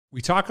We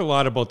talk a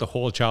lot about the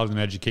whole child in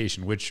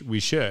education, which we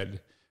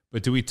should,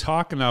 but do we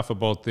talk enough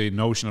about the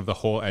notion of the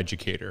whole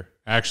educator,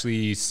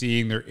 actually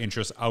seeing their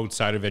interests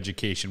outside of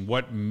education?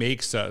 What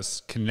makes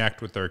us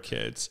connect with our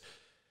kids?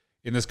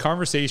 In this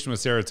conversation with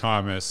Sarah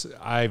Thomas,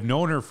 I've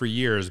known her for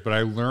years, but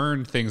I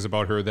learned things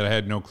about her that I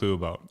had no clue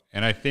about.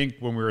 And I think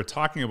when we were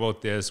talking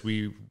about this,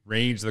 we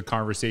ranged the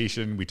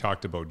conversation. We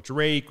talked about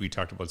Drake. We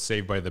talked about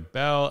Saved by the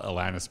Bell,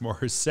 Alanis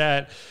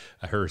Morissette,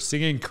 her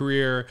singing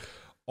career,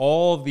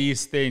 all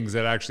these things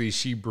that actually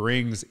she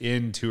brings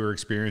into her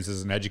experience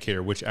as an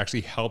educator, which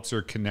actually helps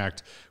her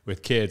connect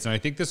with kids. And I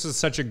think this is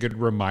such a good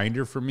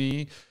reminder for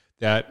me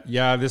that,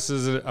 yeah, this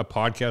is a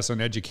podcast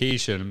on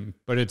education,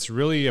 but it's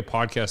really a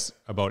podcast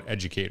about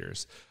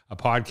educators, a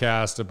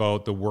podcast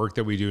about the work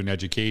that we do in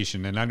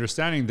education, and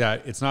understanding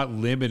that it's not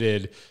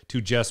limited to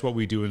just what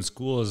we do in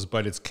schools,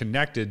 but it's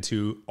connected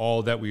to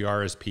all that we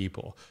are as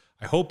people.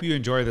 I hope you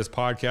enjoy this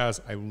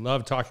podcast. I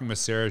love talking with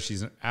Sarah.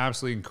 She's an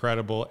absolutely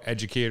incredible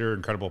educator,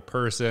 incredible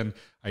person.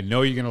 I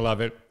know you're going to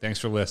love it. Thanks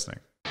for listening.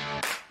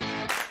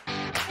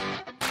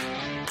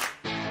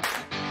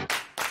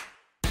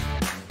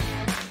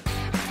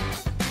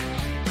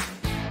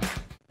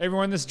 Hey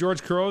everyone, this is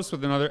George Couros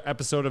with another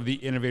episode of the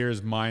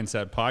Innovator's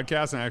Mindset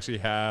Podcast. And I actually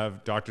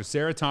have Dr.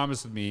 Sarah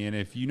Thomas with me. And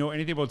if you know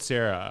anything about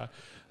Sarah,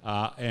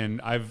 and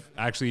I've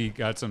actually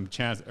got a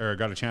chance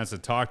to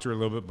talk to her a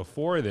little bit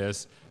before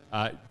this,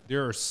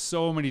 there are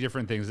so many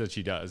different things that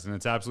she does, and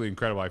it's absolutely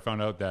incredible. I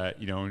found out that,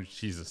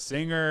 she's a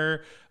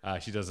singer.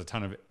 She does a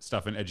ton of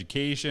stuff in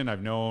education.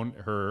 I've known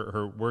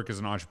her work as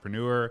an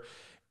entrepreneur,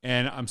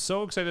 and I'm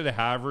so excited to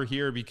have her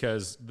here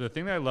because the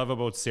thing that I love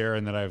about Sarah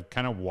and that I've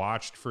kind of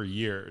watched for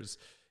years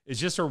is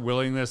just her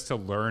willingness to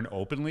learn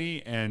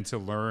openly and to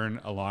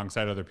learn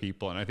alongside other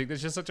people. And I think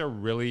that's just such a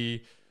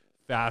really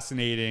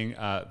fascinating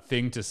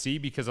thing to see,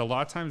 because a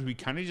lot of times we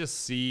kind of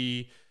just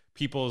see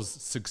people's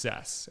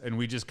success and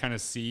we just kind of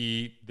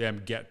see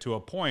them get to a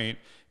point.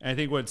 And I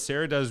think what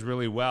Sarah does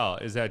really well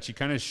is that she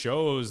kind of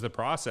shows the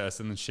process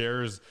and then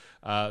shares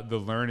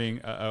the learning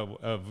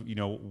of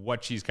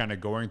what she's kind of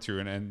going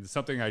through, and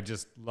something I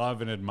just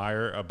love and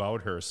admire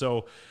about her.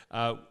 So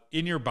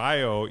in your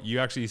bio, you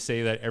actually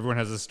say that everyone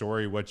has a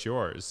story. What's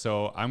yours?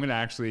 So I'm going to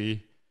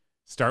actually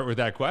start with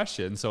that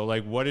question. So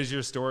what is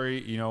your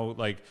story?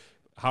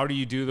 How do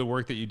you do the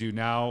work that you do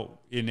now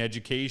in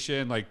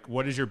education?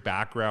 What is your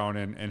background,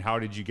 and how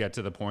did you get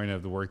to the point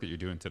of the work that you're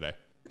doing today?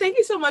 Thank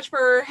you so much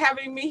for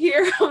having me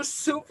here. I'm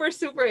super,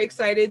 super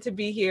excited to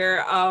be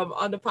here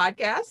on the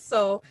podcast.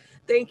 So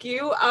thank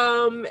you.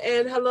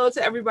 And hello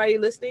to everybody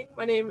listening.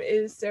 My name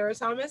is Sarah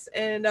Thomas,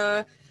 and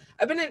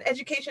I've been in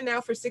education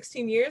now for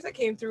 16 years. I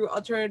came through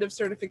alternative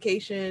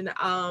certification,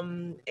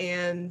 and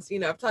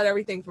I've taught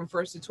everything from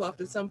 1st to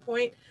 12th at some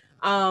point.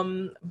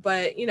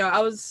 But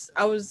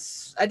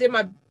I did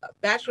my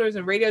bachelor's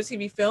in radio,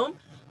 TV, film.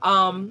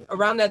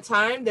 Around that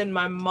time, then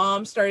my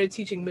mom started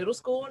teaching middle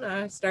school, and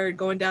I started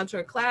going down to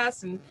her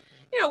class and,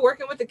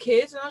 working with the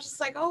kids. And I was just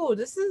like, oh,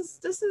 this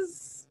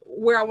is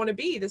where I want to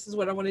be. This is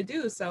what I want to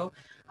do. So,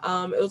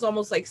 it was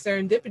almost like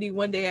serendipity.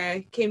 One day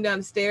I came down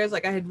the stairs,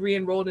 I had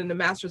re-enrolled in the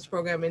master's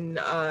program in,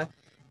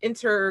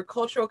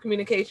 intercultural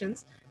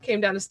communications, came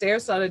down the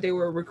stairs, saw that they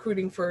were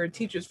recruiting for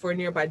teachers for a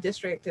nearby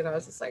district. And I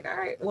was just like, all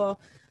right, well,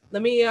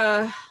 let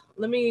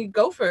me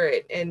go for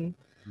it. And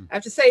I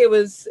have to say it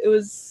was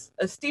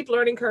a steep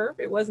learning curve.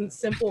 It wasn't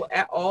simple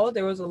at all.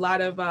 There was a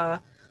lot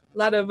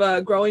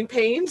of growing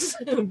pains,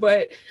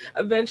 but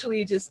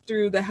eventually, just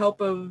through the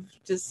help of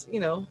just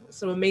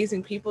some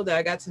amazing people that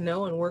I got to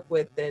know and work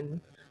with, and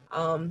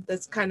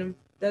that's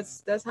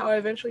how I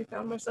eventually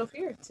found myself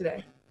here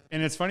today.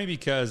 And it's funny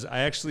because I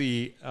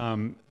actually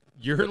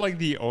you're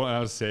I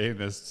was saying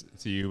this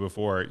to you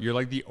before,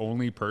 you're the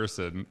only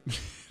person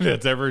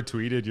that's ever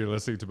tweeted you're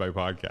listening to my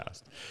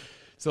podcast.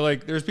 So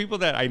there's people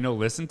that I know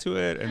listen to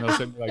it and they'll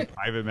send me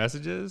private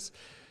messages,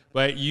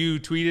 but you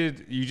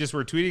just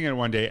were tweeting it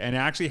one day and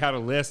actually had a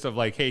list of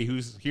hey,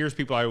 here's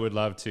people I would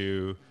love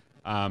to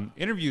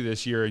interview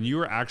this year. And you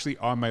were actually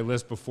on my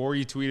list before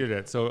you tweeted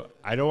it. So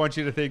I don't want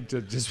you to think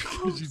to just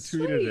because you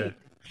tweeted it.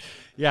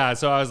 Yeah.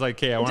 So I was like,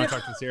 hey, I want to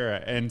talk to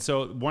Sarah. And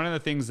so one of the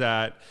things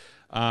that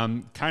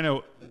kind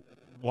of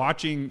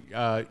watching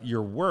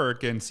your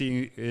work and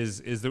seeing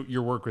is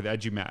your work with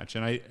EduMatch,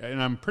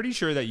 and I'm pretty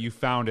sure that you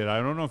found it.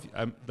 I don't know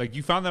if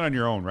you found that on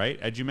your own, right?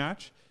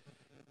 EduMatch,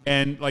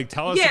 and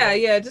tell us.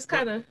 Yeah, just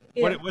kind of.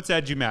 Yeah. What's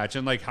EduMatch,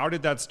 and how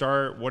did that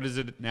start? What is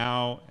it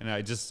now? And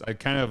I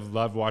kind of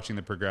love watching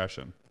the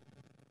progression.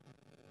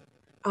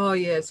 Oh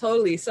yeah,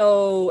 totally.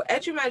 So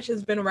EduMatch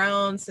has been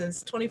around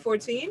since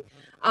 2014.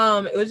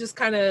 It was just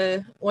kind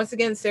of, once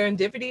again,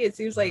 serendipity. It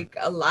seems like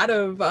a lot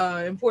of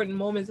important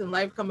moments in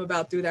life come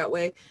about through that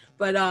way.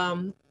 But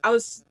I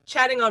was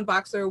chatting on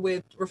Boxer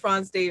with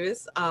Rafronz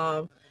Davis,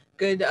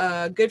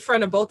 good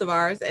friend of both of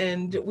ours,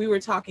 and we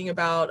were talking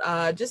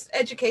about just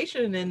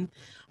education. And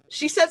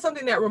she said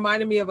something that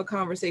reminded me of a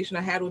conversation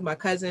I had with my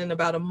cousin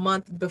about a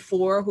month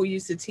before, who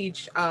used to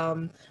teach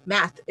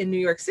math in New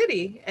York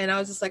City. And I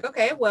was just like,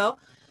 okay, well,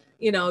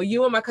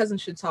 you and my cousin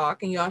should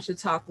talk, and y'all should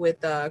talk with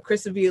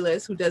Chris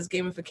Aviles, who does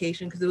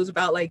gamification, because it was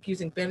about like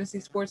using fantasy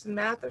sports and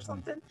math or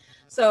something.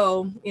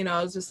 So,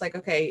 I was just like,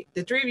 okay,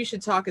 the three of you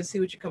should talk and see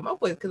what you come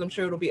up with, because I'm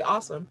sure it'll be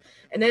awesome.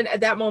 And then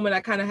at that moment,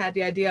 I kind of had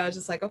the idea. I was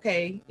just like,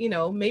 okay,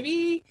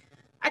 maybe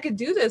I could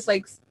do this,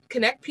 like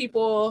connect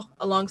people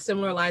along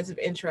similar lines of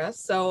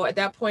interest. So at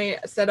that point,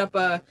 I set up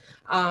a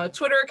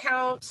Twitter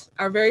account.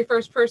 Our very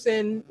first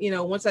person,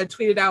 once I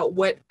tweeted out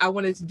what I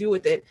wanted to do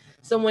with it,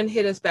 someone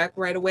hit us back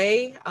right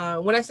away.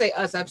 When I say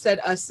us, I've said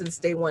us since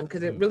day one,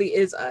 because it really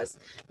is us.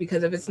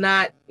 Because if it's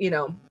not,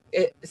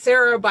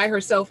 Sarah by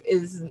herself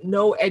is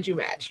no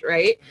EduMatch,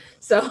 right?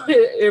 So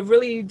it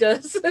really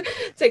does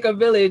take a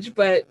village.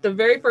 But the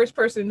very first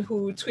person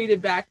who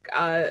tweeted back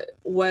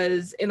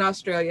was in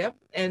Australia.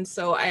 And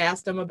so I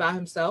asked him about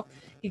himself.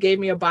 He gave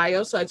me a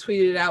bio, so I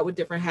tweeted it out with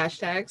different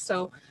hashtags.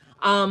 So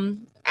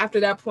after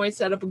that point,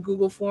 set up a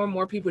Google form,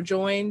 more people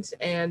joined.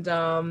 And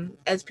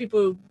as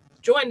people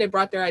joined, they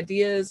brought their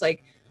ideas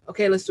like,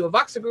 okay, let's do a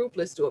Voxer group,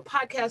 let's do a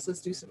podcast, let's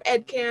do some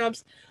ed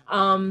camps,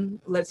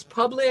 let's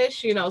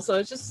publish, so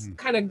it's just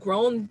kind of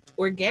grown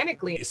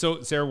organically.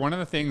 So Sarah, one of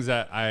the things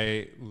that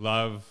I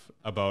love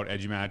about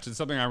EduMatch, and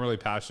something I'm really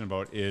passionate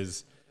about,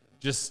 is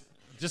just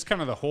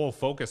kind of the whole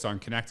focus on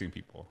connecting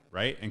people,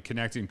 right? And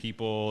connecting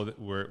people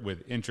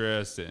with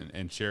interests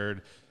and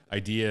shared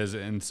ideas.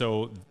 And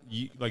so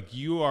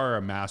you are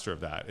a master of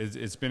that.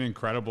 It's been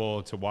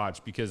incredible to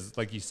watch, because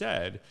like you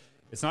said,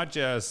 it's not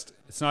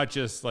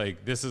just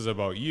like, this is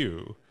about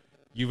you.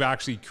 You've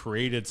actually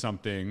created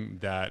something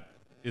that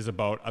is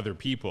about other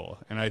people.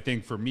 And I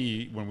think for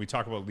me, when we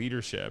talk about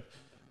leadership,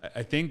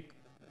 I think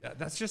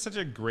that's just such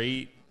a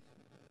great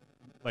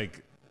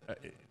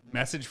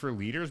message for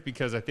leaders,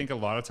 because I think a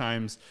lot of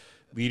times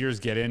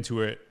leaders get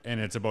into it and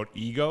it's about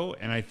ego.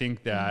 And I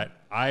think that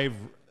I've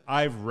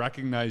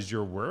recognized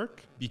your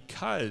work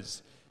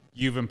because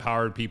you've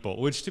empowered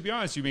people, which, to be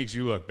honest, makes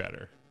you look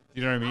better.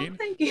 You know what I mean? Oh,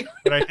 thank you.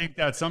 But I think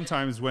that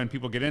sometimes when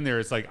people get in there,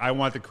 it's like, I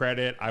want the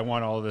credit, I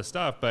want all of this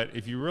stuff. But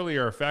if you really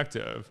are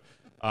effective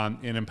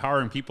in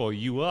empowering people,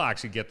 you will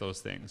actually get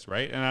those things,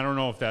 right? And I don't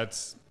know if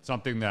that's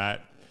something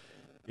that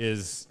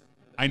is,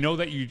 I know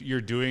that you're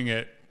doing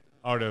it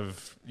out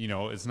of,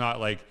 it's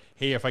not like,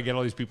 hey, if I get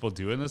all these people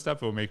doing this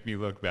stuff, it will make me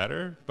look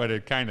better. But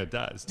it kind of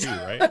does too,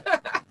 right?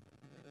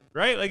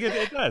 Right? Like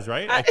it does,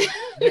 right? I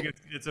think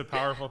it's a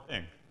powerful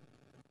thing.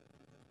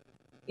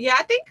 Yeah,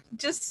 I think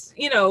just,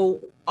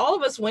 all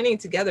of us winning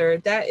together,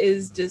 that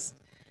is just,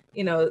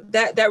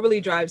 that really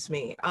drives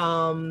me.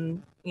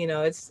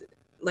 It's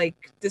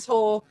like this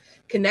whole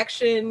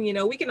connection,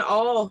 we can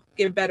all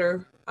get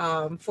better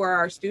for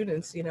our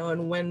students,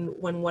 and when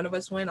one of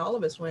us win, all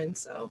of us win.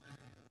 So,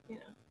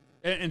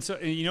 And so,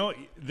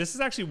 this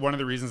is actually one of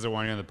the reasons I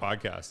want you on the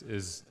podcast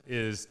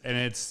is,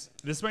 and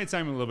this might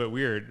sound a little bit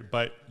weird,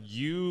 but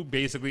you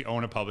basically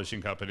own a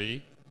publishing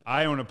company.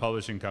 I own a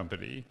publishing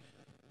company.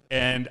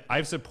 And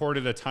I've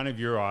supported a ton of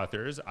your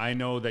authors. I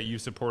know that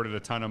you've supported a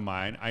ton of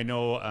mine. I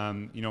know,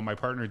 my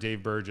partner,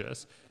 Dave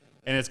Burgess.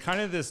 And it's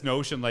kind of this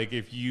notion, like,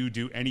 if you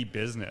do any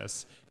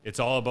business, it's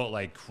all about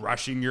like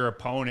crushing your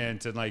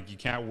opponent and like, you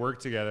can't work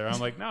together. I'm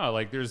like, no,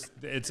 like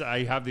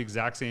I have the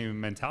exact same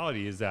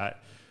mentality, is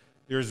that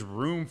there's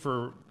room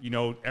for,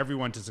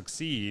 everyone to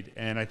succeed.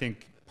 And I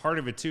think part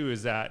of it too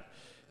is that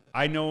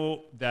I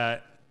know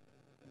that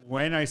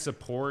when I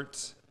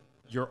support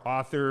your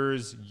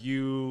authors,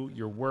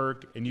 your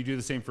work, and you do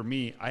the same for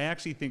me, I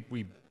actually think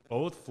we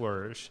both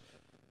flourish.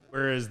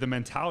 Whereas the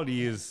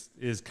mentality is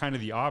kind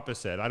of the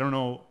opposite. I don't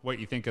know what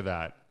you think of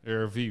that,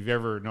 or if you've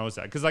ever noticed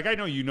that. Because like, I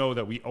know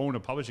that we own a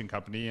publishing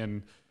company,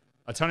 and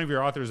a ton of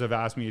your authors have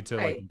asked me to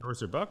like endorse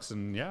their books,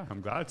 and yeah,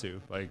 I'm glad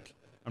to. Like,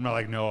 I'm not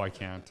like, no, I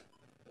can't.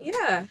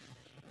 Yeah.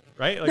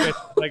 Right? Like,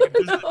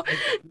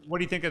 what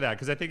do you think of that?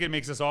 Because I think it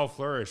makes us all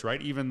flourish,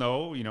 right? Even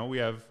though, we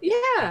have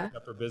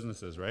separate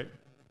businesses, right?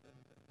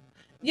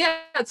 Yeah,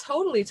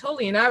 totally.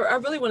 And I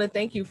really want to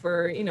thank you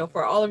for,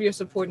 for all of your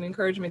support and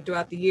encouragement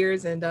throughout the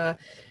years. And,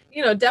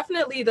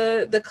 definitely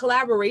the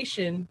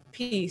collaboration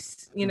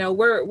piece,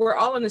 we're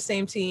all on the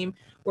same team.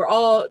 We're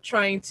all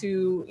trying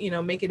to,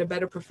 make it a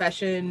better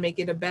profession, make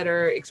it a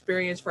better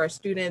experience for our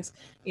students,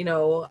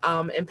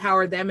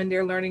 empower them in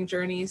their learning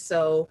journeys.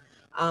 So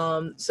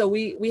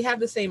we have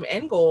the same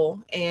end goal,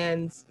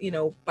 and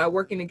by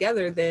working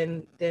together,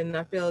 then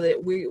I feel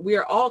that we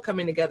are all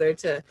coming together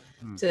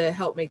to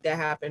help make that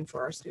happen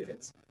for our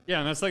students. Yeah,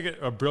 and that's like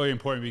a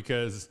brilliant point,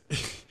 because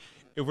if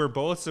we're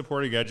both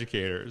supporting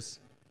educators,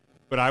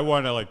 but I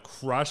want to like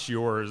crush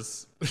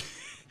yours,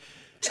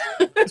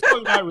 that's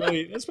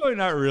probably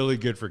not really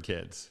good for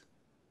kids,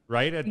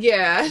 right? Like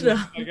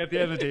at the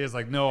end of the day, it's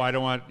like, no, I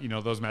don't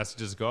want those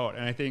messages to go out.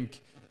 And I think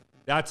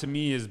that to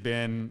me has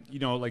been,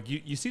 like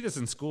you see this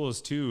in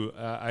schools too.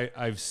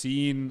 I've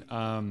seen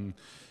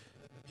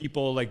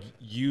people like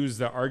use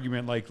the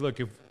argument like, look,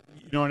 if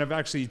and I've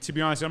actually, to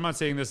be honest, I'm not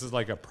saying this is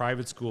like a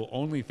private school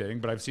only thing,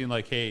 but I've seen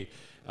like, hey,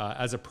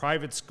 as a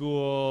private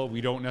school,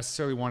 we don't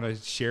necessarily want to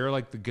share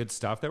like the good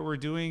stuff that we're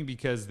doing,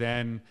 because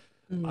then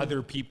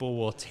other people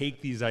will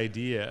take these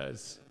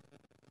ideas.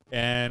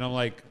 And I'm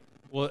like,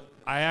 Well,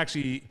 I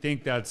actually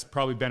think that's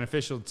probably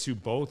beneficial to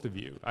both of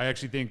you. I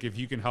actually think if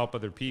you can help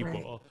other Right.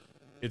 people,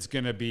 it's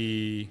going to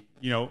be,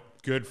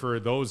 good for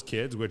those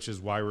kids, which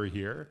is why we're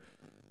here.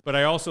 But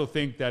I also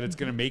think that it's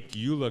going to make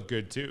you look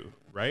good too,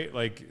 right?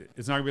 Like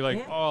it's not gonna be like,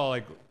 Yeah. oh,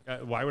 like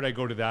why would I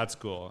go to that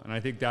school? And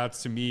I think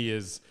that's to me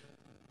is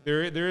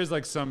there is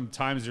like some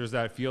times there's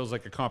that feels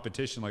like a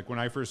competition. Like when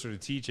I first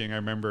started teaching, I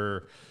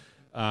remember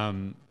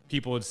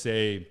people would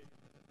say,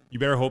 you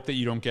better hope that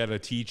you don't get a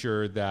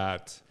teacher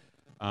that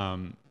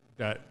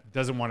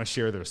doesn't want to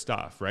share their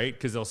stuff, right?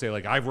 Because they'll say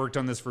like, I've worked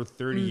on this for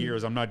 30 Mm.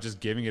 years. I'm not just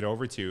giving it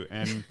over to you.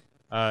 And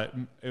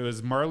it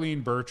was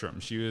Marlene Bertram.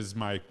 She was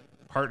my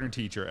partner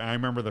teacher. And I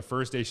remember the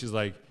first day she's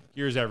like,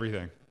 here's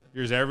everything.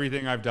 Here's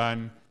everything I've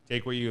done.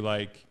 Take what you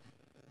like.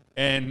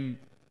 And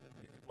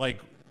like,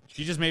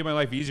 she just made my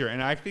life easier.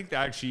 And I think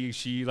that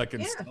she like Yeah.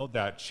 instilled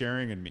that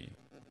sharing in me.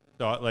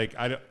 So like,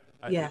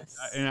 Yes.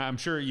 and I'm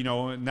sure,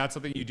 and that's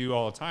something you do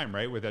all the time,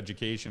 right? With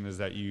education is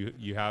that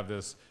you have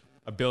this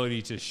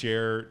ability to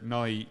share not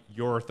only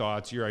your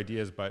thoughts, your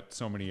ideas, but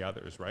so many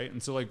others, right?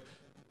 And so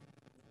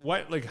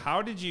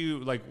how did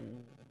you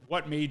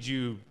what made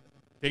you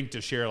think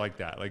to share like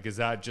that? Like, is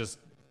that just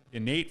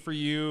innate for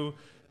you?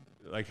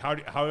 Like,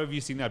 how have you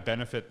seen that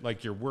benefit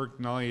like your work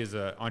not only as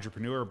an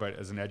entrepreneur but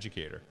as an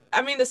educator?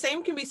 I mean, the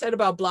same can be said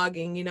about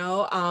blogging, you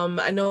know.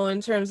 I know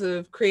in terms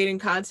of creating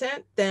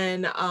content,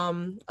 then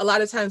a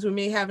lot of times we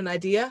may have an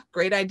idea,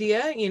 great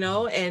idea, you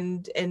know,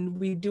 and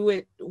we do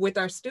it with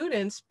our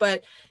students.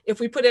 But if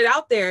we put it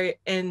out there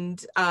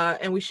and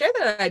we share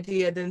that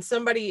idea, then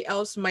somebody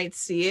else might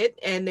see it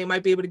and they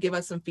might be able to give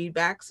us some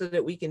feedback so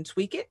that we can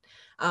tweak it,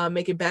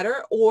 make it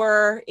better,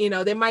 or you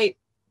know, they might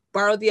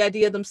borrow the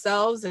idea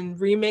themselves and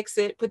remix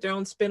it, put their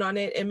own spin on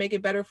it, and make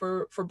it better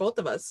for both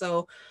of us.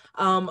 So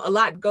a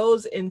lot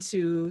goes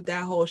into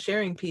that whole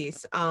sharing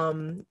piece.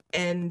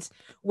 And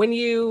when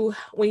you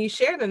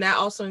share, then that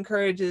also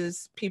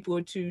encourages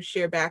people to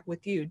share back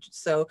with you.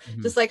 So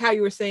Mhm. just like how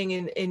you were saying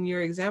in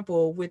your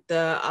example with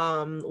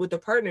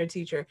the partner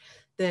teacher,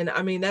 then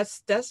I mean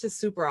that's just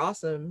super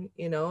awesome,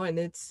 you know. And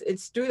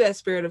it's through that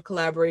spirit of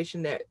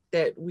collaboration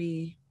that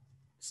we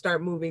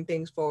start moving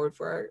things forward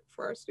for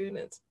our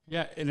students.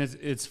 Yeah, and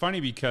it's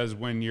funny because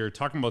when you're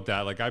talking about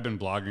that, like I've been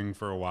blogging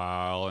for a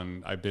while,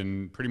 and I've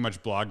been pretty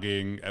much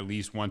blogging at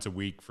least once a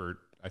week for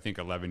I think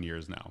 11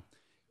 years now.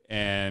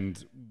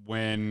 And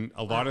when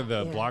a lot of Wow,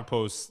 the yeah. blog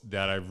posts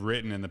that I've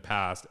written in the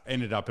past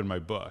ended up in my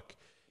book,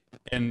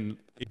 and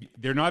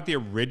they're not the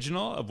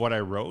original of what I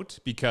wrote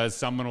because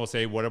someone will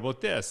say, "What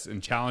about this?"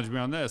 and challenge me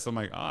on this. I'm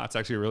like, "Oh, that's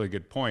actually a really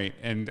good point."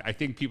 And I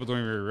think people don't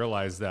even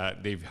realize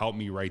that they've helped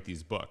me write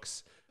these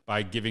books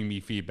by giving me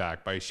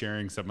feedback, by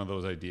sharing some of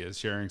those ideas,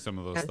 sharing some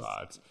of those Yes.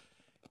 thoughts.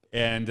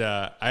 And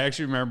I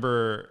actually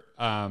remember,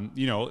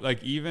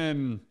 like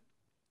even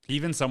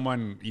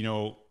someone,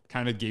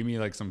 kind of gave me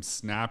like some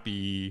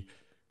snappy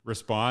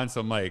response.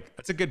 I'm like,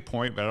 that's a good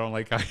point, but I don't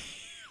like how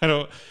I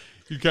don't.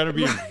 You're kind of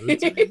being rude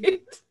to me.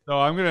 Right. So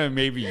I'm gonna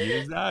maybe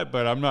use that,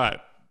 but I'm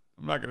not.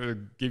 I'm not gonna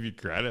give you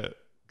credit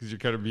because you're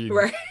kind of being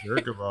Right. a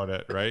jerk about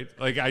it, right?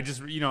 Like I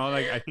just,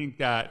 like I think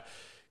that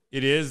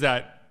it is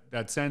that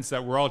sense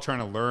that we're all trying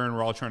to learn,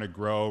 we're all trying to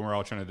grow, and we're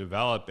all trying to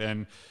develop.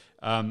 And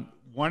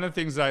one of the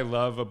things that I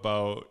love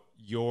about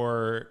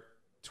your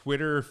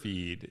Twitter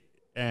feed,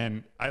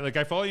 and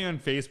I follow you on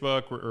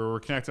Facebook, or we're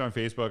connected on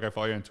Facebook. I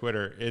follow you on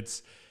Twitter.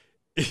 It's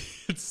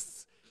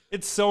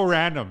it's so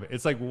random.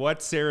 It's like,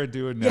 what's Sarah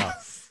doing now?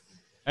 Yes.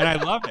 And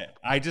I love it.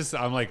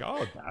 I'm like,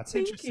 oh, that's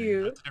Thank interesting.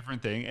 you. That's a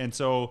different thing. And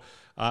so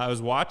I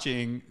was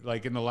watching,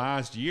 like in the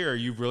last year,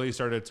 you've really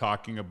started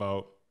talking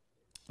about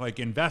like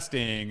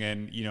investing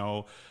and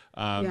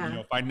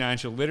Yeah.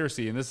 financial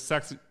literacy, and this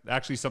is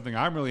actually something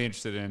I'm really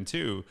interested in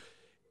too.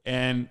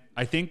 And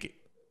I think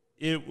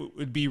it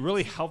would be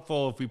really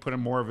helpful if we put a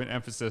more of an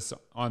emphasis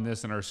on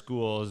this in our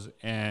schools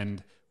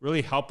and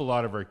really help a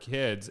lot of our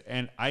kids.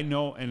 And I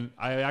know, and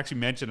I actually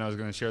mentioned I was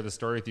going to share the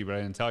story with you, but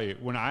I didn't tell you.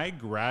 When I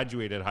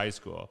graduated high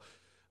school,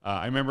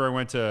 I remember I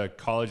went to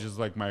college as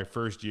like my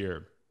first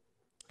year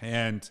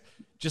and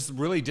just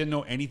really didn't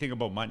know anything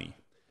about money.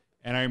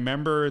 And I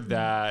remember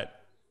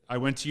that I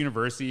went to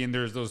university and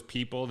there's those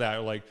people that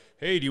are like,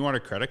 hey, do you want a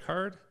credit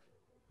card?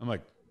 I'm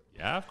like,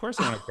 yeah, of course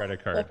I want a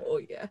credit card. Oh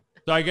yeah.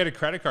 So I get a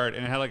credit card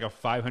and it had like a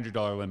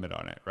 $500 limit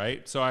on it,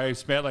 right? So I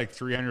spent like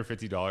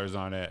 $350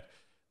 on it.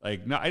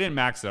 Like, no, I didn't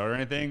max it out or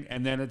anything.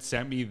 And then it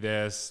sent me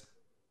this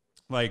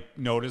like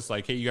notice,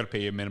 like, hey, you got to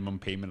pay a minimum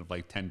payment of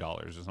like $10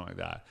 or something like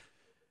that.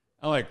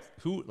 I'm like,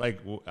 who, like,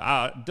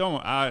 I'm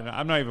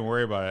not even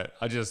worried about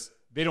it.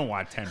 They don't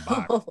want 10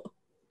 bucks,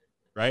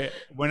 right?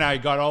 When I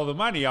got all the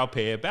money, I'll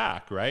pay it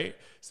back, right?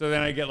 So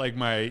then I get like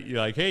you're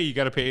like, hey, you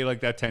got to pay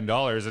like that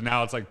 $10, and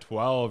now it's like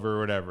 12 or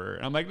whatever.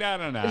 And I'm like, no.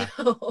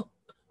 No.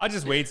 I'll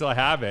just wait till I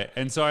have it.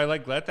 And so I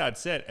like let that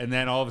sit, and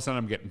then all of a sudden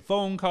I'm getting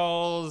phone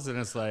calls, and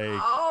it's like,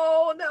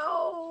 Oh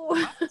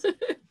what? no.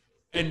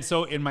 And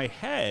so in my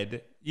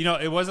head,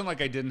 it wasn't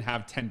like I didn't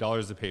have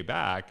 $10 to pay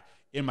back.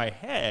 In my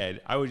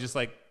head, I was just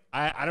like,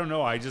 I don't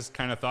know. I just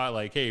kind of thought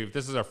like, hey, if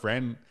this is a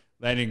friend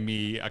lending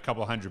me a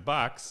couple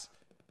 $100,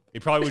 They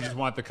probably would just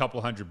want the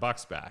couple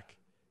 $100 back,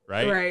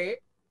 right? Right.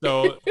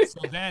 So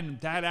then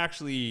that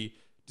actually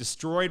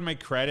destroyed my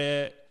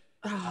credit.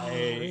 Oh I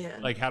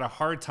man. like had a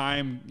hard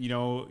time,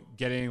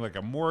 getting like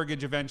a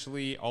mortgage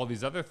eventually, all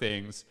these other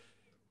things.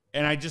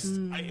 And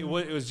it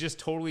was just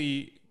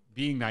totally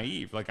being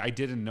naive. Like I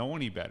didn't know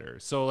any better.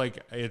 So like,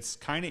 it's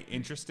kind of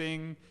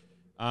interesting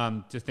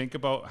to think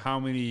about how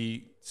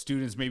many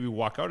students maybe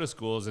walk out of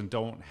schools and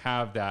don't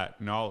have that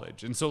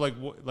knowledge. And so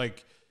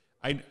what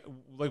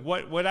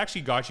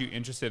actually got you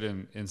interested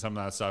in some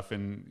of that stuff?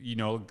 And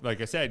like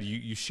I said,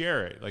 you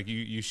share it. Like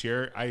you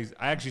share. I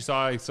actually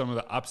saw some of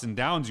the ups and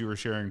downs you were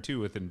sharing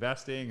too with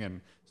investing. And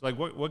so like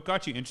what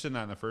got you interested in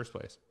that in the first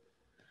place?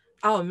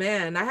 Oh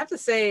man, I have to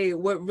say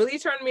what really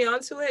turned me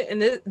onto it,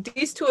 and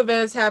these two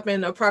events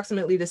happened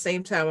approximately the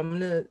same time. I'm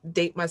gonna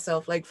date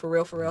myself, like for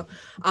real, for real.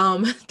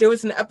 There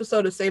was an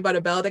episode of Saved by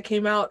the Bell that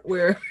came out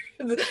where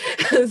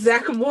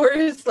Zach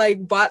Morris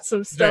like bought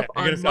some stuff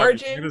on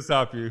margin. I'm gonna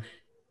stop you.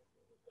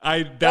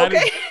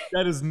 Okay.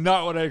 That is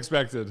not what I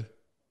expected.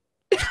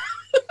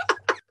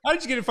 How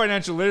did you get in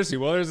financial literacy?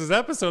 Well, there's this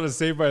episode of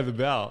Saved by the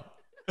Bell.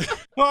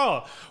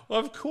 Well,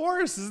 of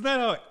course. Isn't that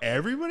how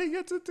everybody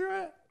gets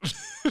into it?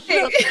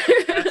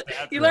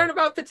 You learn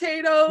about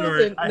potatoes.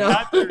 Sorry, and I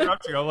had to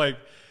interrupt you. I'm like,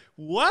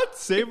 what?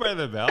 Saved by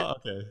the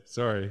Bell? Okay,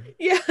 sorry.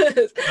 Yes.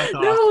 That's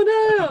awesome.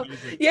 No.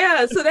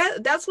 Yeah. So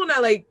that's when I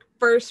like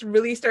first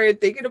really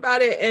started thinking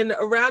about it. And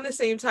around the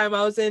same time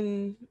I was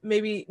in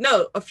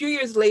a few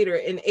years later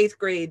in 8th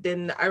grade,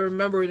 then I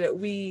remember that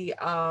we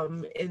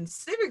in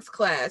civics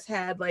class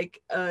had like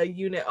a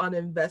unit on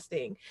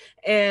investing.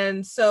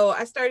 And so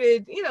I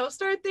started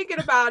thinking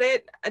about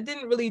it. I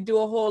didn't really do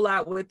a whole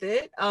lot with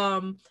it.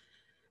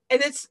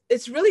 And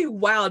it's really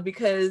wild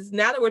because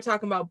now that we're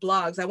talking about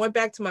blogs, I went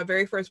back to my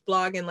very first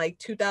blog in like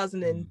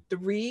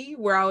 2003,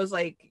 where I was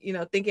like,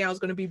 thinking I was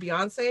going to be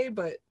Beyonce,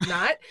 but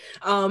not.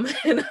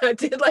 And I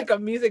did like a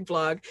music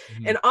blog,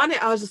 and on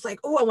it, I was just like,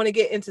 oh, I want to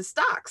get into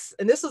stocks.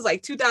 And this was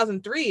like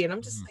 2003. And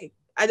I'm just like,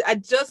 I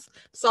just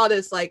saw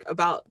this like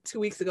about 2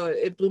 weeks ago.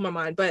 It blew my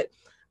mind. But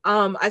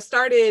I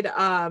started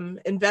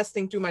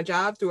investing through my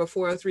job through a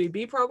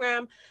 403B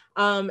program.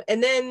 And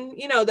then,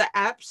 the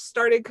apps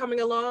started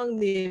coming along,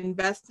 the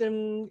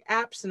investing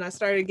apps, and I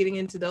started getting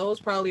into those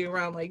probably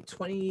around like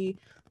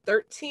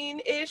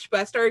 2013-ish,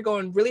 but I started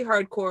going really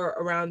hardcore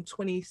around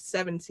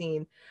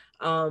 2017.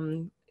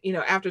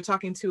 After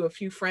talking to a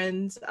few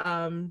friends,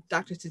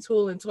 Dr.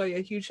 Tatul and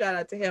Toya, huge shout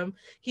out to him.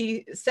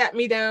 He sat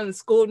me down and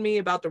schooled me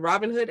about the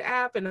Robinhood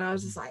app, and I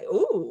was just like,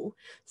 ooh.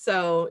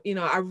 So,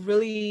 I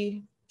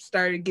really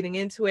started getting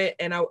into it,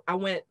 and I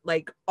went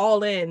like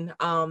all in.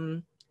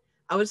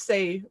 I would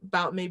say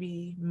about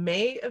maybe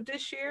May of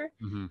this year.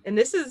 And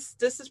this is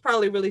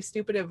probably really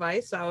stupid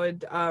advice. So I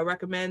would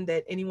recommend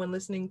that anyone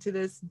listening to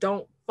this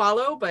don't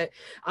follow, but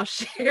I'll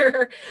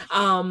share.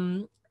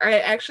 I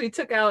actually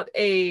took out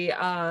a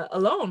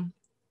loan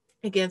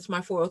against my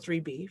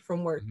 403B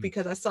from work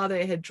because I saw that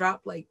it had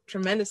dropped like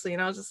tremendously.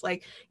 And I was just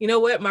like, you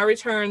know what, my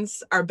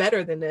returns are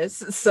better than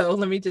this. So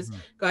let me just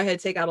go ahead and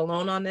take out a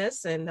loan on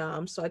this.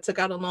 And so I took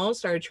out a loan,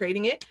 started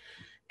trading it,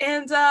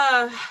 and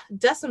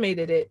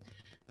decimated it.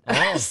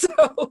 Oh.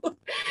 So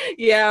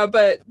yeah,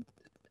 but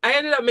I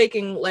ended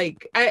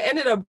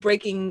up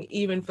breaking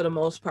even for the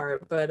most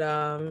part. But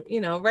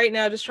right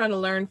now just trying to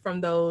learn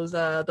from those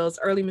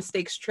early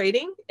mistakes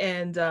trading.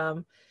 And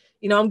I'm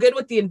good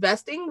with the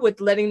investing,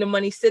 with letting the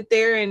money sit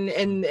there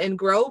and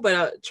grow,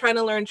 but trying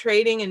to learn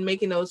trading and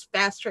making those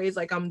fast trades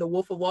like I'm the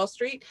Wolf of Wall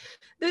Street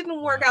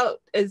didn't work out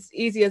as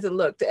easy as it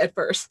looked at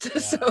first.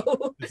 Yeah.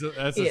 So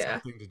that's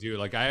something to do.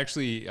 Like I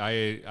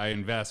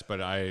invest,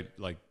 but I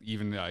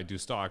do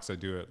stocks, I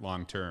do it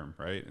long term,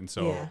 right? And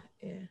so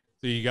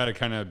so you got to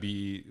kind of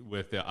be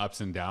with the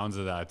ups and downs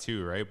of that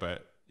too, right?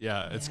 But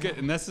yeah, it's good.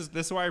 And this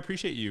is why I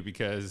appreciate you,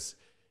 because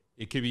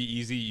it could be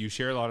easy. You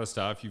share a lot of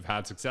stuff. You've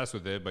had success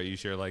with it, but you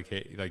share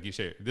you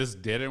say this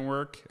didn't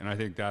work, and I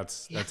think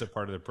that's a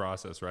part of the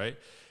process, right?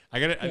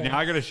 Now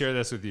I gotta share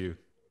this with you.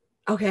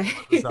 Okay.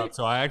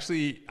 So I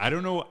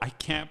don't know. I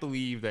can't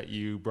believe that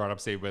you brought up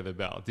Saved by the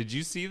Bell. Did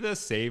you see the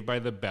Saved by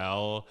the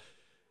Bell,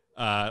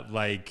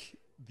 like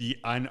the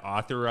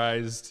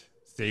unauthorized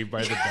Saved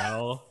by the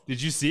Bell?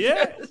 Did you see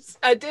it? Yes,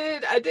 I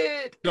did.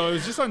 So it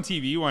was just on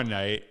TV one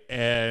night,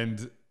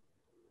 and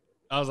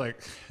I was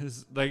like,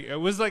 it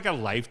was like a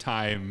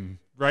Lifetime,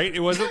 right? It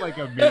wasn't like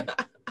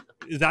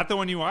is that the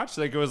one you watched?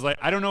 Like, it was like,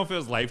 I don't know if it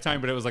was Lifetime,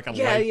 but it was like a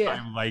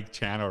Lifetime like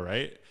channel,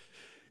 right?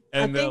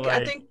 And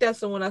I think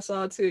that's the one I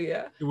saw too.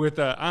 Yeah. With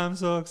I'm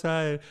so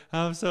excited.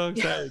 Yes. Do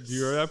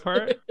you remember that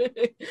part?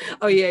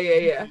 Oh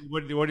yeah.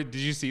 What did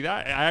you see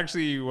that? I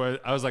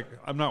was like,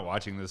 I'm not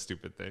watching this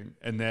stupid thing.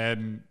 And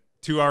then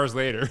 2 hours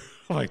later,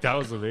 like, that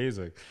was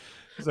amazing.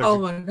 Like, oh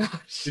my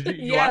gosh.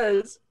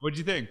 Yes. What'd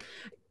you think?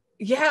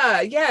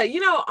 Yeah.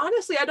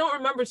 Honestly, I don't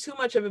remember too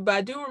much of it, but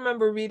I do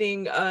remember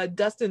reading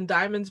Dustin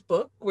Diamond's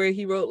book where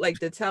he wrote like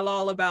the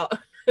tell-all about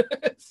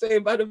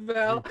Saved by the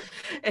Bell,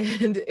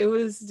 and it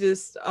was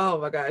just, oh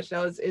my gosh,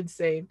 that was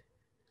insane.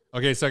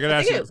 Okay, so I gotta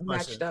ask you this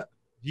question. Matched up.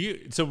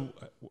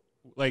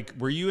 like,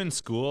 were you in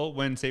school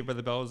when Saved by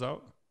the Bell was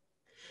out?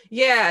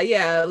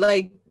 Yeah.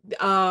 Like,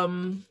 I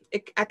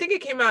think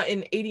it came out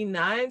in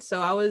 '89,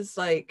 so I was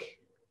like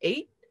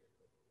 8.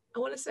 I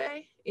want to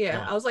say, yeah,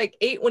 Yeah. I was like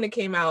 8 when it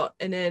came out,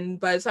 and then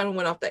by the time it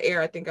went off the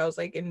air, I think I was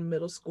like in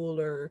middle school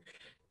or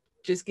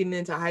just getting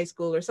into high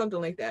school or something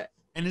like that.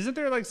 And isn't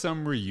there like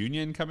some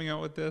reunion coming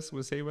out with this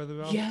with Saved by the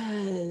Bell?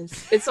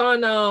 Yes, it's on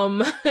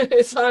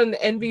it's on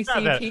Not NBC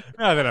that, Peak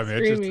not that I'm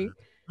interested. streaming.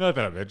 Not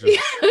that I'm interested.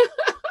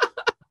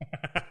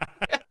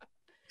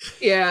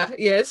 Yeah,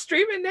 it's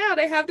streaming now.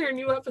 They have their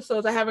new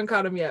episodes. I haven't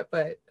caught them yet,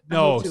 but I hope No,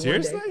 to one day.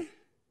 seriously?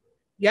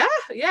 Yeah,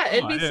 Oh,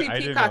 NBC I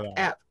didn't know Peacock that.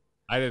 app.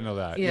 I didn't know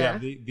that. Yeah,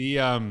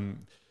 Yeah.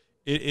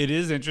 it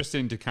is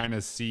interesting to kind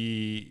of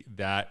see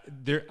that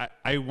there.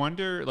 I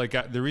wonder, like,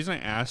 the reason I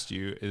asked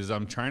you is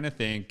I'm trying to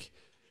think,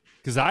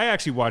 because I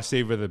actually watched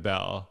Saved by the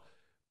Bell,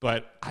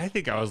 but I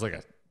think I was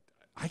like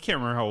I can't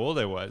remember how old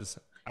I was.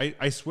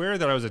 I swear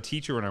that I was a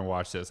teacher when I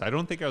watched this. I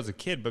don't think I was a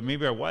kid, but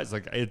maybe I was.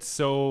 Like, it's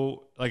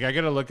so, like, I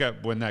got to look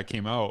up when that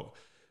came out.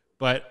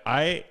 But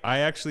I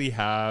actually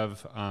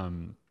have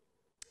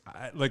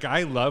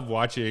I love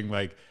watching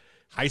like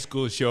high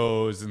school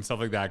shows and stuff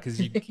like that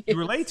because you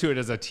relate to it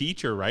as a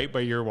teacher, right? But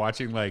you're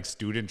watching like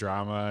student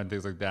drama and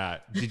things like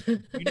that. Did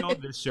you know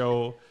this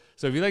show?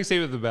 So if you like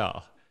Save with the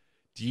Bell,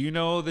 do you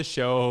know the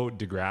show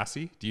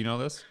Degrassi? Do you know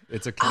this?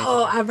 It's a Canadian.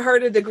 Oh, I've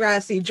heard of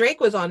Degrassi. Drake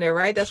was on there,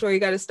 right? That's where you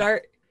got to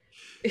start.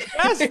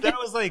 Yes, that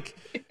was like,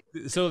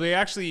 so they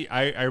actually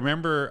I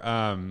remember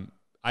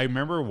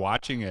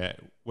watching it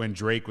when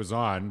Drake was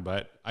on,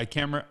 but I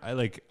cannot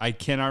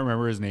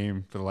remember his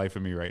name for the life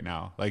of me right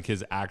now, like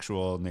his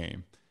actual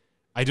name.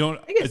 I don't.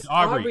 I think It's it's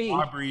Aubrey.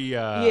 Aubrey.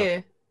 Aubrey.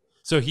 Yeah.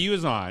 So he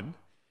was on,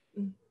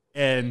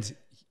 and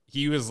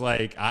he was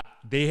like,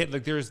 they had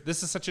like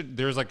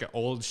there's like an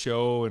old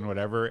show and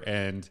whatever,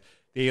 and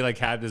they like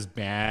had this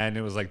band.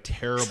 It was like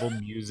terrible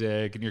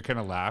music, and you're kind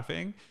of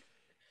laughing.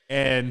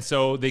 And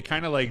so they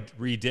kind of like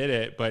redid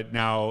it, but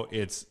now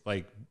it's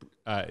like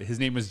his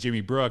name was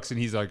Jimmy Brooks, and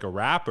he's like a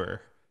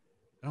rapper.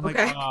 And I'm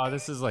Okay. like, oh,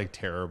 this is like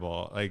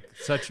terrible, like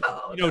such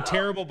Oh, no.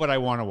 terrible, but I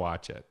want to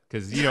watch it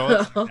because it's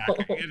like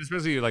that kind of,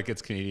 especially like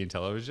it's Canadian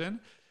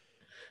television.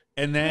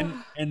 And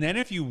then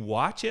if you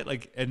watch it,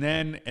 like, and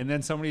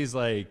then somebody's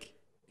like,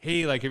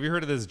 hey, like, have you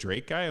heard of this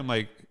Drake guy? I'm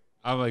like,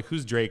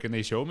 who's Drake? And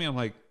they show me, I'm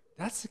like,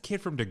 that's the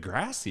kid from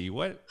Degrassi.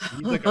 What?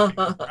 He's like a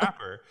famous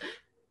rapper.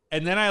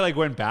 And then I like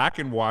went back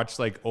and watched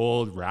like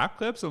old rap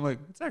clips. I'm like,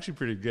 it's actually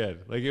pretty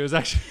good. Like it was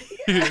actually,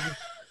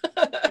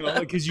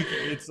 because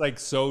it's like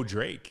so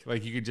Drake.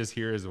 Like you could just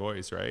hear his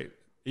voice, right?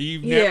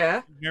 You've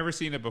never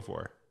seen it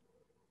before.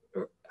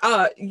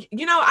 I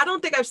don't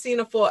think I've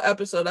seen a full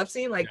episode. I've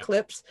seen like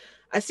clips.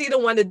 I see the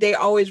one that they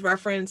always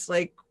reference,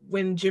 like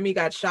when Jimmy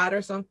got shot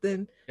or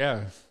something.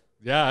 Yeah.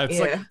 Yeah, it's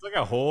like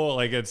a whole,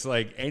 like, it's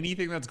like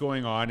anything that's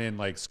going on in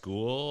like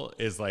school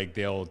is like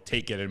they'll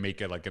take it and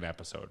make it like an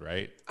episode,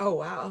 right? Oh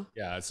wow.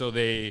 Yeah, so and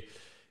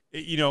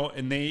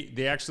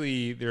they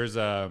actually there's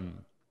this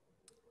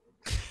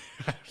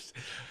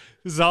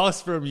is all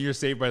from your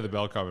Saved by the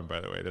Bell comment, by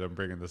the way, that I'm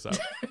bringing this up.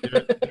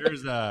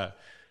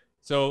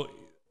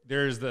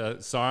 There's the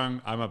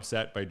song "I'm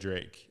Upset" by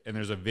Drake, and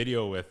there's a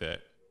video with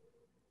it,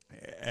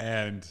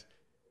 and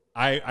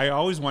I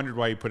always wondered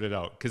why he put it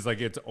out because like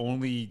it's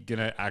only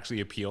gonna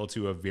actually appeal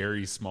to a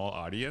very small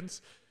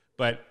audience,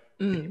 but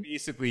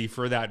basically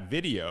for that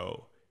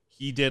video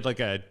he did like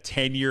a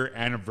 10-year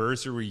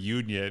anniversary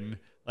reunion,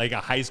 like a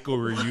high school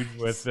reunion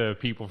with the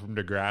people from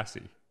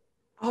Degrassi.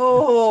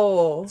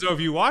 Oh. So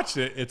if you watched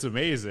it, it's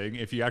amazing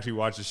if you actually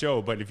watch the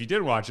show. But if you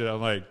didn't watch it,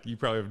 I'm like, you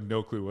probably have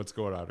no clue what's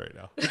going on right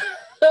now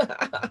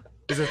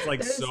because it's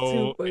like it's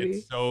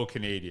so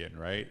Canadian,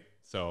 right?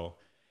 So.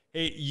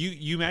 Hey,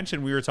 you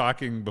mentioned we were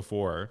talking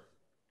before,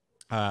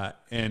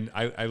 and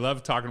I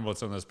love talking about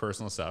some of this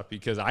personal stuff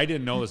because I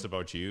didn't know this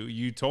about you.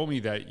 You told me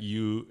that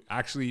you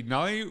actually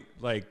not only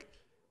like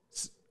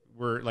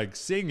were like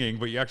singing,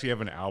 but you actually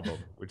have an album,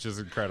 which is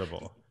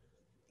incredible.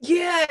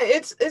 Yeah,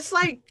 it's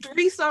like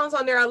 3 songs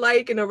on there I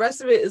like, and the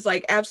rest of it is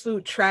like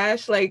absolute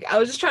trash. Like I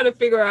was just trying to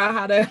figure out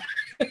how to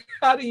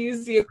how to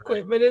use the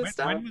equipment and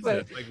stuff. When was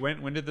this?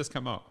 Like when did this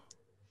come out?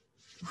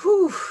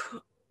 Whew.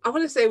 I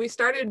want to say we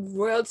started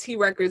Royalty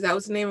Records. That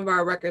was the name of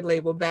our record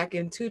label back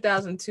in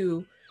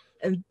 2002.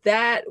 And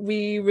that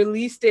we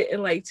released it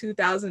in like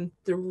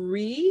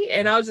 2003.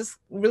 And I was just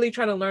really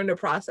trying to learn the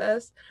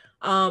process.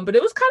 But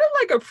it was kind of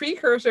like a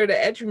precursor to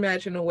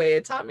EduMatch in a way.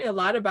 It taught me a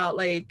lot about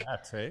like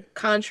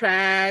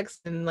contracts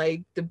and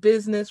like the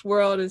business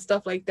world and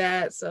stuff like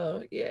that.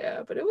 So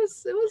yeah, but it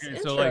was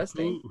interesting. So like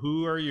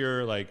who are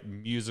your like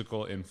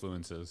musical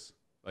influences?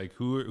 Like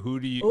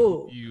who do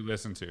you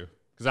listen to?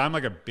 Because I'm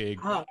like a big,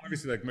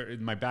 obviously like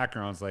my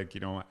background's like,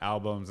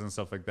 albums and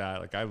stuff like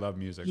that. Like I love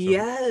music. So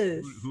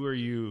yes. Who are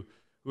you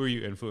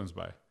influenced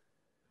by?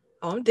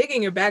 Oh, I'm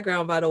digging your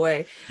background, by the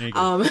way.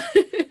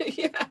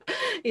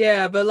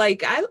 Yeah, but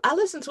like I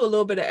listen to a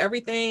little bit of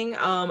everything.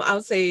 I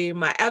would say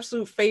my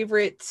absolute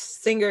favorite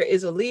singer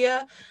is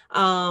Aaliyah.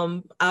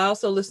 I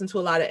also listen to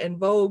a lot of En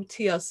Vogue,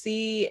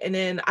 TLC, and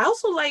then I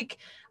also like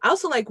I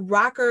also like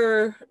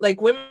rocker,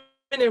 like women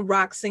in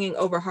rock singing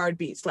over hard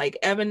beats, like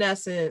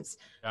Evanescence,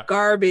 Yeah.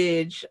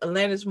 Garbage,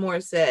 Alanis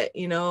Morissette,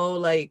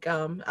 like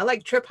I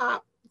like trip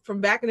hop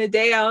from back in the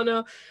day. I don't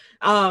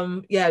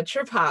know. Yeah,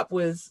 trip hop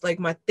was like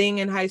my thing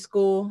in high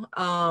school.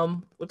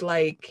 With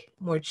like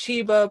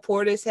Morchiba,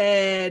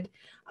 Portishead.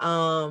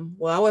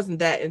 Well, I wasn't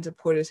that into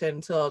Portishead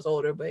until I was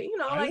older, but like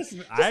I just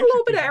a actually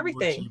little bit of know who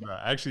everything. Morchiba.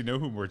 I actually know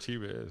who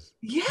Morchiba is.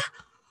 Yeah.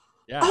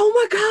 Yeah. Oh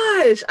my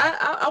gosh.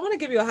 I want to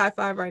give you a high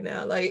five right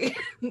now. Like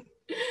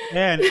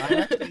And I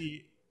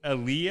actually,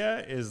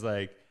 Aaliyah is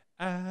like,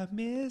 I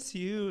miss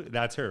you.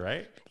 That's her,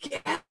 right?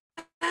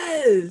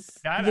 yes.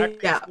 That actually,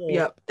 Yeah,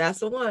 yep, that's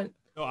the one.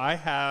 so I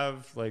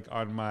have like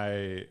on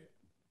my,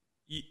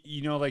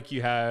 like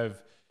you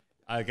have,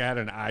 like I had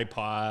an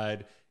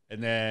iPod,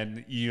 and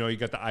then you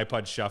got the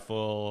iPod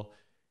Shuffle,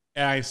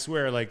 and I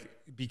swear, like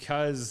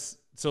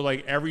so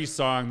like every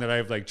song that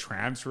I've like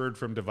transferred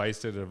from device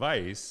to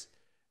device,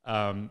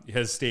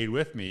 has stayed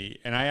with me,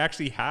 and I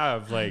actually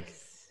have like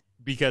Nice.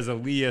 because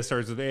Aaliyah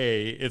starts with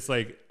A, it's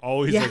like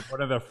always Yeah. like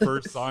one of the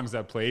first songs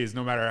that plays,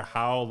 no matter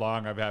how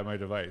long I've had my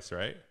device,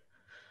 right?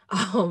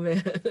 Oh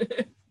man.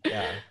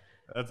 Yeah,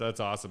 that's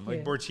awesome. Like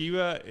Yeah.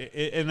 Borchiva,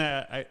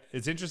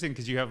 it's interesting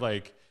because you have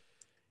like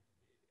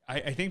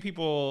I think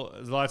people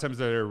a lot of times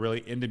that are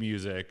really into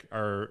music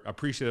are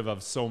appreciative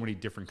of so many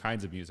different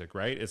kinds of music,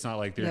 right? It's not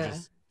like they're Yeah.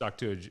 just stuck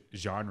to a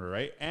genre,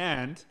 right?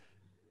 And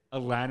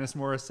Alanis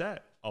Morissette,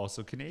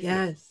 also Canadian.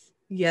 Yes.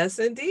 Yes,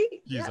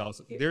 indeed. She's Yeah.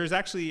 also there's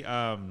actually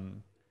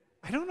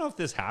I don't know if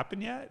this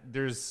happened yet.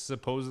 There's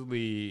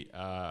supposedly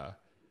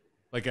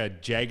like a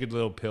Jagged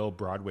Little Pill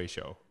Broadway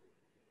show.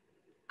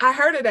 I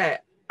heard of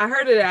that. I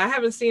heard of that. I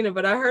haven't seen it,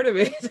 but I heard of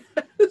it.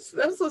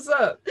 That's what's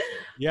up. I'm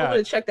Yeah,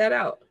 gonna check that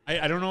out.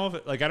 I don't know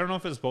if I don't know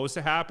if it's supposed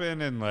to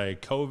happen and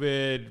like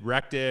COVID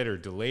wrecked it or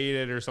delayed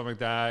it or something like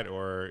that,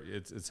 or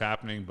it's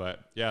happening. But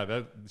yeah,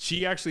 that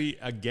she actually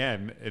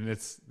again, and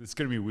it's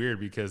gonna be weird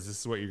because this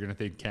is what you're gonna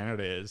think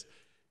Canada is.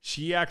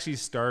 She actually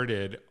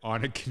started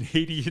on a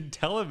Canadian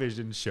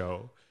television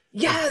show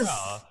as Yes.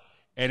 well,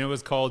 and it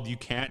was called "You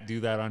Can't Do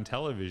That on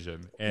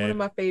Television." One of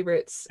my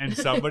favorites. And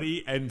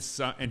somebody and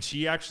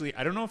she actually,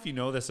 I don't know if you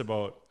know this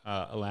about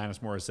Alanis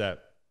Morissette,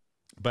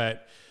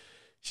 but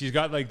she's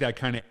got like that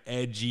kind of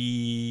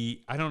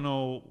edgy, I don't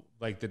know,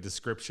 like the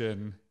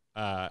description.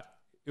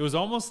 It was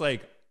almost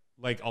like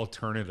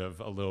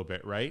alternative a little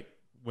bit, right?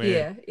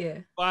 Yeah, yeah.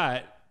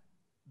 But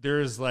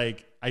there's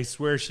like, I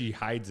swear she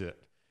hides it.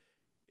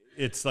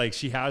 It's like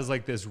she has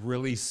like this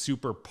really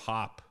super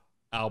pop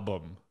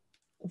album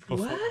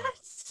before. What?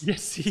 You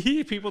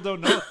see, people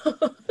don't know.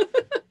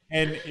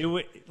 And it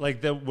would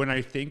like when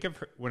I think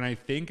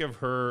of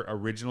her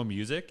original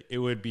music, it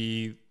would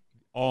be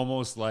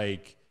almost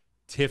like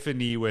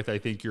Tiffany with "I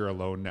Think You're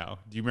Alone Now."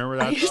 Do you remember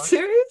Are that you song?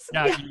 serious?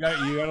 Yeah, Yeah. you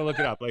gotta look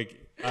it up.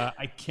 Like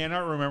I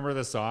cannot remember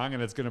the song,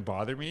 and it's gonna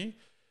bother me.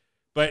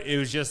 But it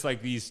was just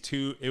like these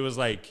two. It was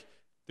like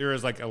there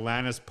was like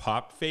Alanis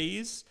pop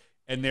phase,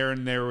 and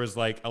there was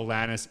like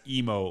Alanis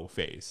emo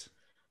phase.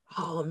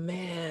 Oh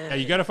Yeah,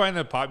 you man. got to find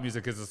the pop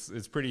music because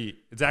it's pretty.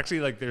 It's actually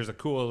like there's a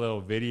cool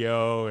little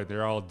video, and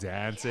they're all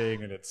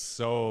dancing, and it's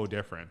so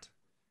different.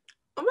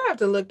 I'm gonna have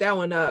to look that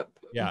one up.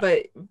 Yeah.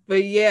 But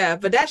yeah,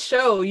 but that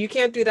show, You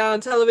Can't Do That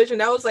on Television,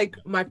 that was like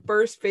my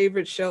first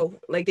favorite show.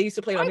 Like they used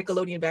to play it on What?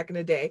 Nickelodeon back in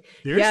the day.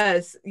 Seriously?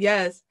 Yes,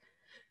 yes.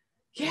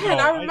 Yeah, and No,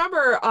 I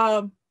remember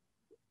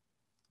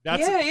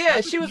that's yeah, yeah,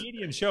 that's a she was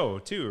Canadian show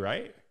too,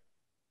 right?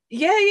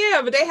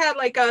 yeah, but they had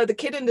like the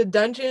kid in the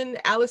dungeon,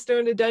 Alistair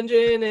in the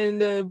dungeon,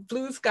 and the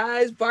Blue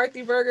Skies,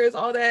 Barty Burgers,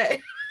 all that.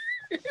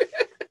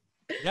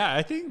 Yeah,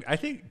 I think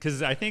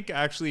because I think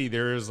actually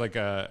there's like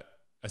a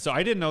so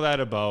I didn't know that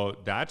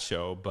about that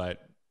show,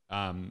 but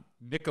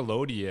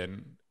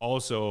Nickelodeon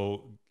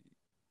also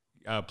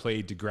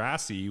played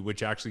Degrassi,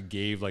 which actually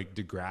gave like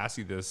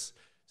Degrassi this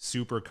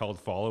super cult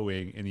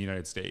following in the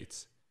United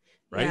States,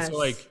 right? So Yes,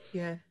 like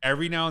yeah.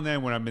 every now and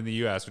then when I'm in the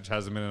U.S., which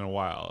hasn't been in a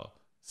while,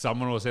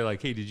 someone will say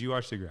like, "Hey, did you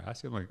watch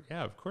Degrassi?" I'm like,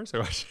 "Yeah, of course I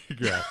watched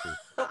Degrassi."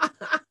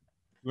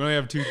 We only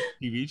have two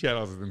TV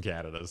channels in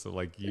Canada, so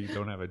like you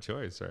don't have a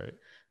choice, right?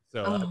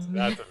 So Oh man.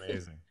 that's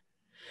amazing.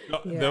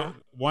 The Yeah.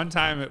 one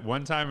time I'm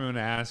gonna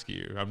ask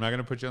you. I'm not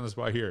gonna put you on the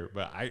spot here,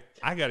 but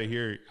I gotta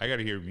hear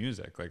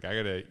music. Like I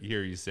gotta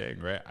hear you sing,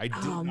 right? I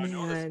did Oh not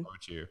know this man.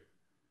 about you.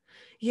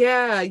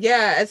 Yeah,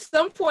 yeah. At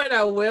some point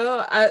I will.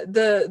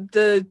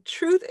 The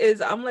truth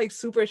is I'm like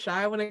super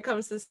shy when it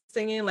comes to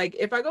singing. Like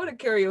if I go to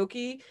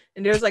karaoke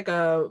and there's like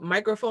a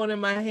microphone in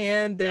my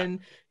hand, Yeah. then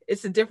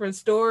it's a different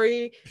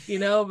story,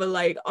 but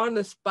like on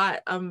the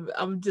spot,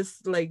 I'm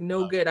just like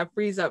no good. I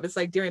freeze up. It's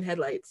like deer in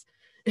headlights.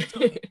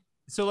 So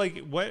so like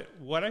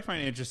what I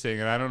find interesting,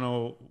 and I don't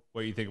know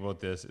what you think about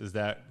this, is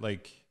that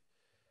like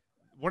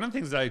one of the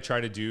things that I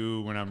try to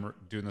do when I'm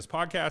doing this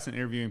podcast and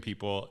interviewing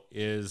people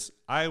is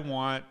I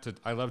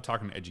love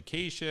talking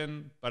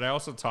education, but I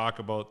also talk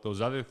about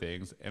those other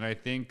things. And I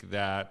think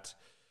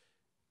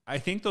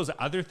those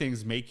other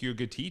things make you a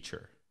good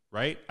teacher,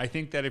 right? I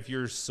think that if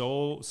you're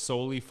so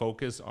solely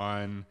focused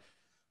on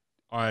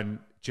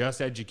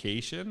just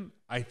education,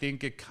 I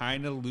think it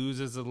kind of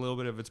loses a little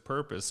bit of its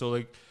purpose. So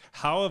like,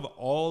 how have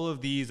all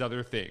of these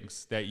other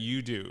things that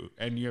you do,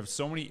 and you have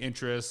so many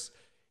interests,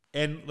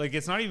 and like,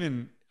 it's not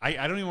even, I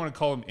don't even want to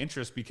call them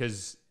interests,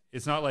 because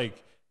it's not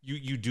like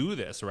you do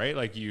this, right?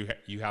 Like you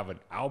have an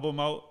album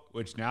out,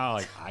 which now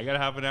like I gotta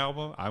have an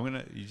album.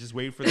 You just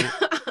wait for the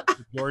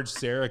George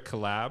Sarah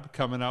collab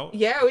coming out.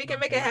 Yeah, we can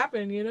make it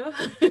happen, you know?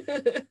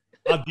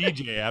 I'll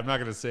DJ. I'm not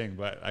gonna sing,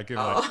 but I can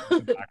like Oh. some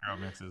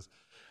background mixes.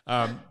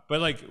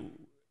 But like,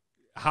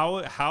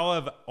 how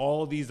have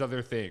all these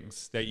other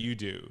things that you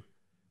do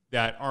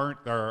that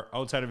are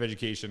outside of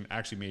education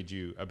actually made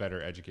you a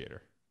better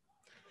educator?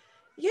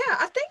 Yeah,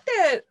 I think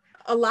that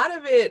a lot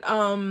of it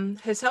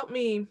has helped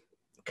me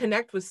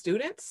connect with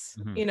students,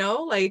 Mm-hmm. you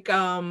know, like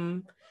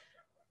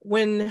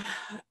when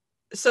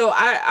so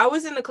I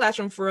was in the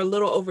classroom for a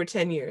little over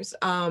 10 years.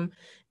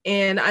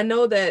 And I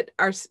know that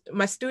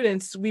my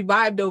students, we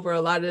vibed over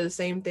a lot of the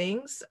same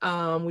things.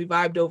 We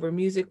vibed over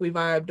music, we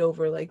vibed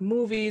over like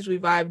movies, we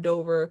vibed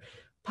over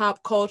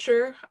pop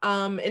culture.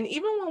 And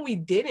even when we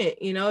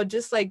didn't, you know,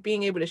 just like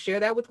being able to share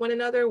that with one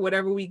another,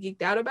 whatever we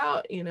geeked out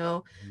about, you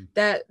know,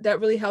 that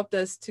really helped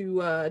us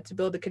to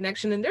build a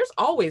connection. And there's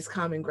always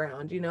common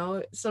ground, you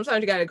know.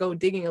 Sometimes you got to go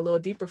digging a little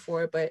deeper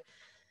for it, but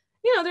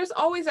you know, there's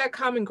always that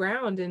common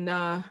ground,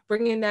 and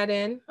bringing that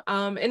in.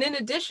 And in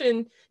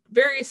addition,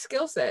 various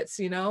skill sets,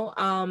 you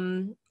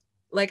know,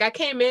 like I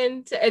came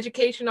into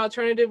education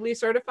alternatively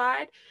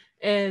certified,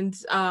 and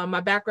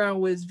my background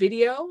was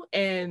video.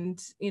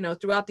 And, you know,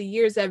 throughout the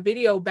years, that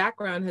video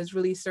background has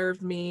really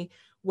served me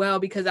well,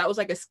 because that was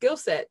like a skill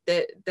set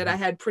that I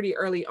had pretty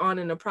early on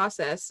in the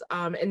process.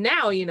 And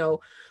now, you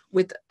know,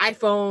 with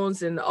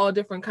iPhones and all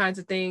different kinds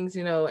of things,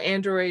 you know,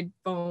 Android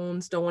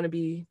phones, don't want to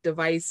be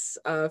device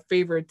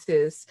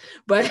favoritists,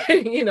 but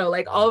you know,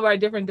 like all of our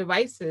different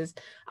devices,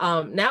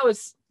 now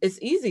it's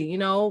easy, you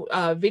know,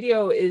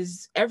 video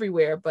is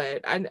everywhere.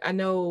 But I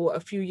know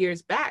a few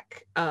years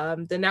back,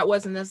 then that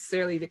wasn't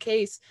necessarily the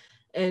case.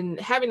 And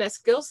having that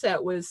skill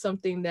set was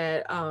something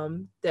that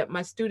that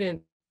my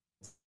students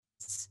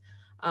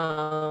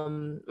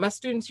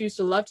used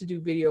to love to do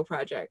video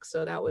projects.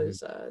 So that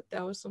was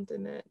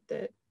something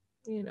that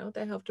you know,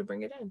 that helped to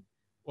bring it in.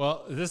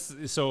 Well,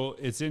 so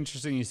it's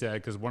interesting you said,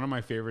 because one of my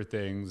favorite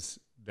things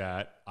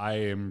that I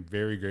am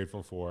very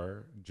grateful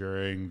for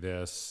during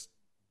this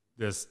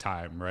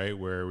time, right,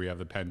 where we have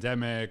the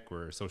pandemic,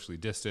 we're socially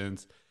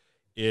distanced,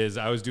 is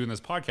I was doing this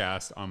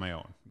podcast on my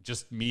own,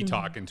 just me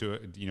talking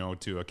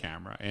to a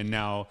camera. And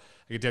now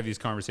I get to have these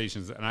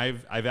conversations, and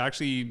I've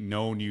actually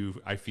known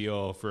you, I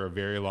feel, for a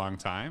very long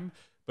time,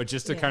 but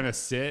just to kind of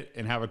sit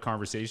and have a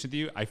conversation with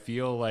you, I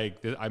feel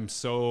like I'm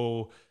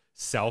so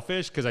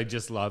selfish, because I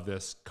just love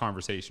this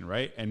conversation,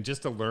 right? And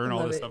just to learn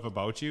all this stuff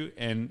about you.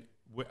 And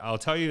I'll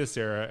tell you this,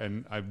 Sarah,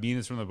 and I mean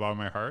this from the bottom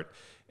of my heart,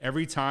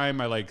 every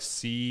time I like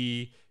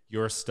see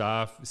your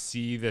stuff,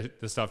 see the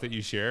stuff that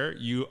you share,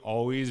 you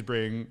always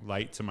bring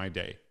light to my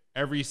day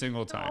every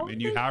single time. And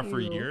you have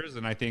for years.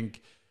 And I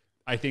think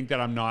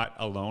that I'm not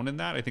alone in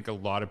that. I think a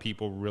lot of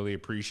people really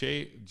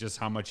appreciate just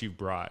how much you've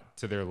brought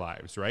to their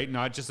lives, right?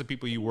 Not just the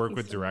people you work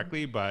with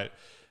directly, but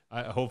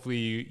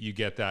hopefully you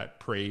get that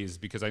praise,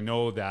 because I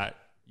know that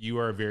you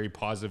are a very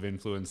positive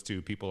influence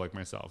to people like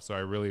myself. So I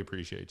really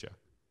appreciate you.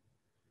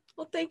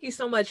 Well, thank you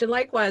so much. And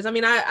likewise, I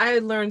mean, I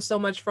learned so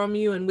much from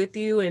you and with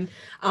you. And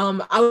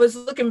I was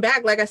looking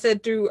back, like I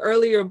said, through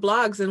earlier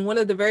blogs. And one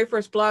of the very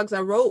first blogs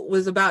I wrote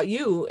was about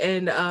you,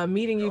 and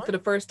meeting you for the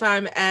first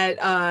time at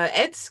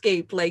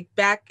Edscape, like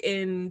back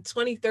in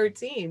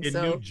 2013. In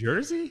New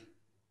Jersey?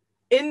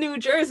 In New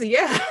Jersey,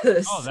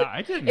 yes. Oh,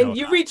 I didn't know. And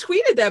you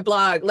retweeted that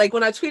blog. Like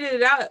when I tweeted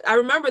it out, I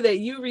remember that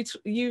you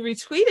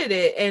retweeted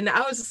it, and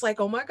I was just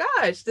like, "Oh my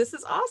gosh, this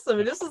is awesome!"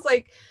 And this was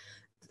like,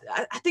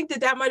 I think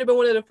that might have been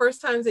one of the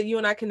first times that you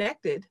and I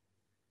connected.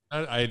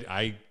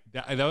 I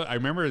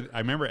remember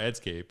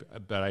Edscape,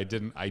 but I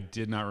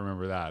did not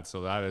remember that.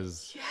 So that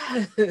is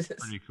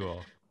pretty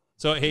cool.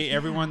 So, hey,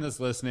 everyone that's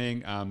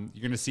listening,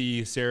 you're going to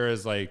see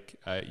Sarah's you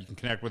can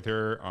connect with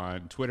her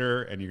on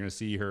Twitter, and you're going to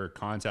see her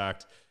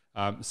contact.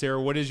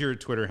 Sarah, what is your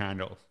Twitter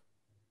handle?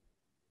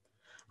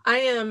 I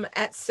am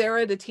at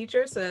Sarah the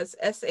Teacher. So that's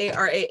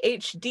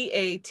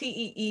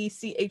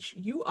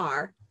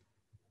SarahDateechur.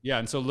 Yeah.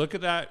 And so look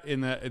at that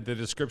in the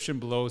description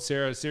below.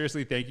 Sarah,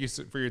 seriously, thank you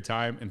for your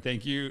time. And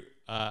thank you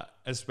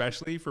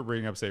especially for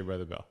bringing up Saved by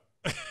the Bell.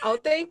 Oh,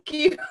 thank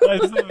you.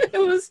 It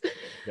was,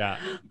 yeah.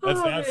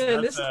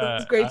 This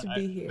is great to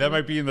be here. That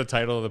might be in the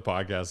title of the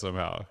podcast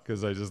somehow,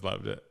 because I just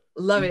loved it.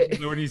 Love it.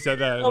 When you said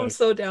that, I'm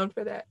so down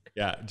for that.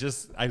 Yeah,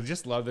 I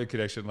just love the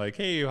connection. Like,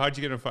 hey, how'd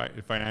you get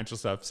into financial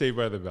stuff? Saved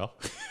by the Bell.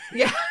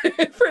 Yeah,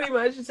 pretty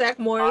much. Zach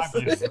Morris.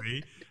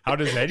 Obviously. How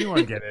does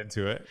anyone get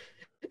into it?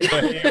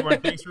 But hey,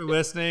 everyone, thanks for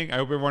listening. I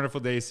hope you have a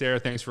wonderful day. Sarah,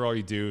 thanks for all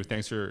you do.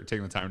 Thanks for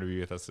taking the time to be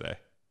with us today.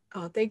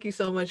 Oh, thank you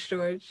so much,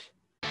 George.